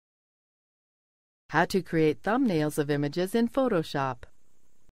How to create thumbnails of images in Photoshop.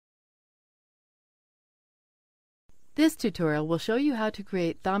 This tutorial will show you how to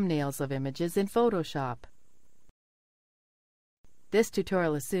create thumbnails of images in Photoshop. This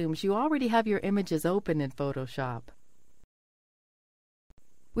tutorial assumes you already have your images open in Photoshop.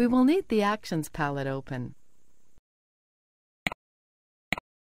 We will need the Actions palette open.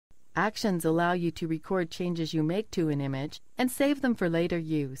 Actions allow you to record changes you make to an image and save them for later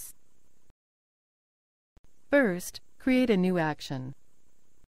use. First, create a new action.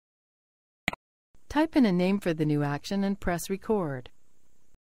 Type in a name for the new action and press Record.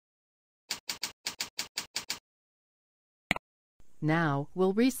 Now,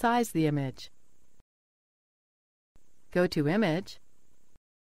 we'll resize the image. Go to Image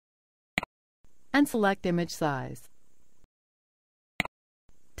and select Image Size.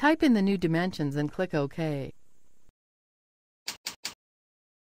 Type in the new dimensions and click OK.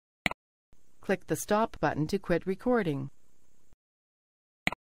 Click the Stop button to quit recording.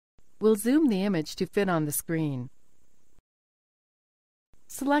 We'll zoom the image to fit on the screen.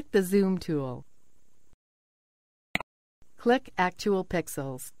 Select the Zoom tool. Click Actual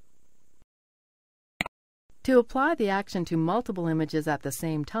Pixels. To apply the action to multiple images at the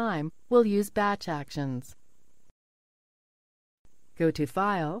same time, we'll use batch actions. Go to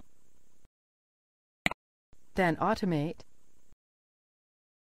File, then Automate,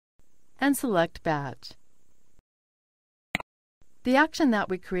 and select Batch. The action that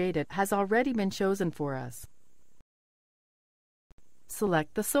we created has already been chosen for us.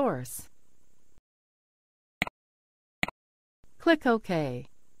 Select the source. Click OK.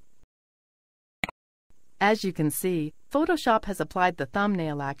 As you can see, Photoshop has applied the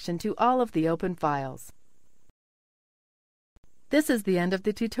thumbnail action to all of the open files. This is the end of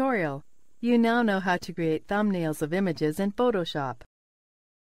the tutorial. You now know how to create thumbnails of images in Photoshop.